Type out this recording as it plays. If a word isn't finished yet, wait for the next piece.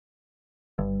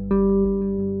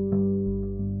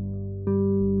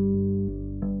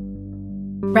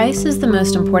Rice is the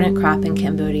most important crop in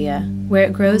Cambodia, where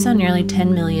it grows on nearly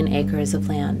 10 million acres of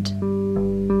land.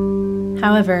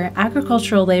 However,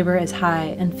 agricultural labor is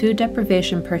high and food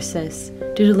deprivation persists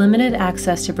due to limited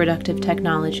access to productive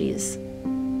technologies.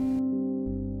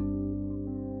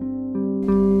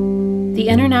 The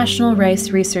International Rice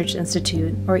Research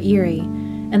Institute, or IRRI,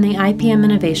 and the IPM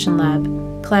Innovation Lab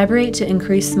collaborate to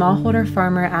increase smallholder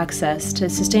farmer access to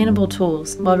sustainable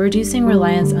tools while reducing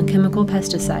reliance on chemical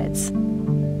pesticides.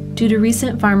 Due to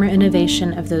recent farmer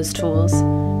innovation of those tools,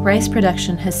 rice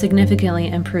production has significantly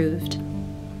improved.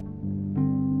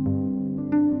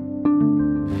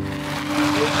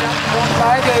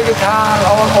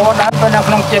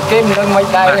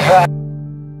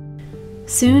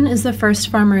 Soon is the first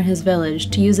farmer in his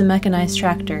village to use a mechanized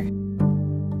tractor.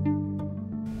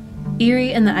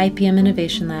 IRRI and the IPM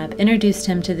Innovation Lab introduced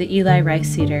him to the Eli rice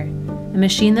seeder, a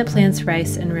machine that plants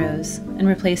rice in rows and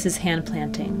replaces hand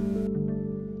planting.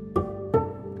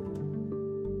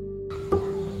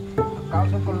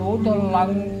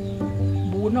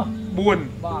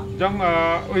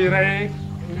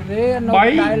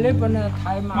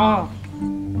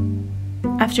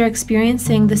 After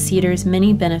experiencing the seeder's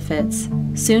many benefits,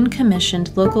 soon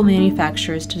commissioned local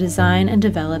manufacturers to design and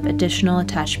develop additional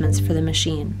attachments for the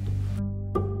machine.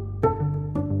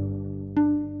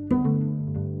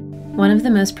 One of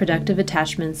the most productive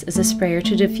attachments is a sprayer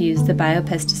to diffuse the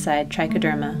biopesticide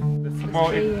trichoderma.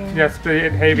 Yes, spray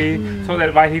it heavy, so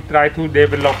that why he tried to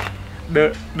develop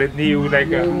the new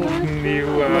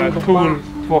tool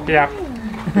for cap.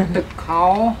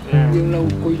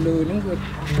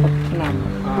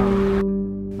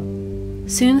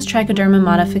 Soon's trichoderma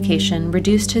modification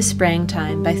reduced his spraying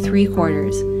time by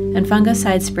 3/4 and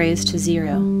fungicide sprays to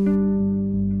 0.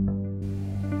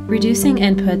 Reducing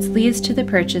inputs leads to the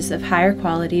purchase of higher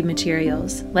quality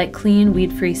materials, like clean,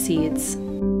 weed-free seeds.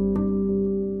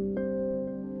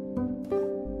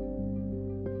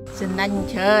 In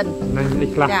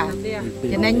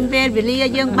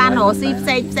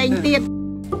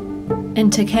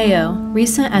Takeo,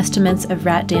 recent estimates of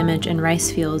rat damage in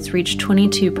rice fields reached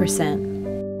 22%.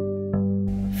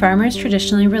 Farmers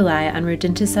traditionally rely on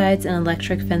rodenticides and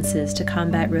electric fences to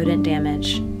combat rodent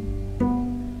damage.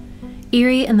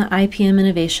 IRRI and the IPM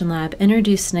Innovation Lab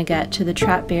introduced Nugget to the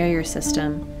trap barrier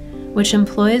system, which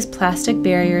employs plastic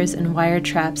barriers and wire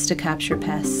traps to capture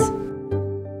pests.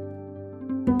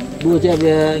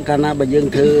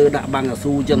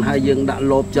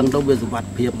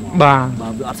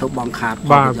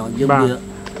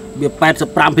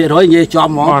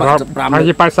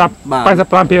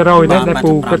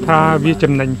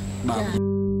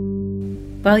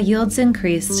 While yields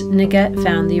increased, Nugget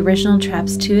found the original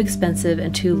traps too expensive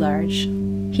and too large.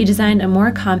 He designed a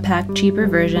more compact, cheaper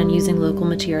version using local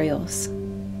materials.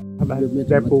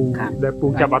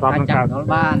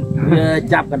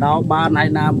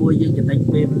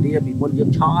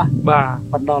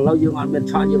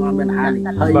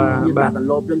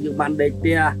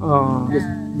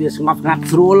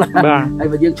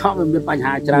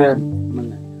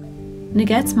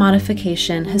 Nugget's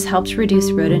modification has helped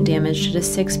reduce rodent damage to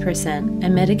just 6%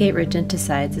 and mitigate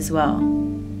rodenticides as well.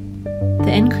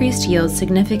 The increased yields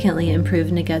significantly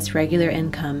improved Nugget's regular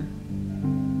income.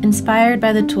 Inspired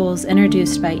by the tools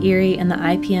introduced by IRRI and the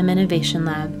IPM Innovation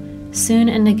Lab, Soon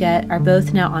and Nugget are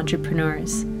both now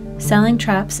entrepreneurs, selling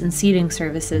traps and seeding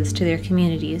services to their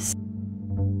communities.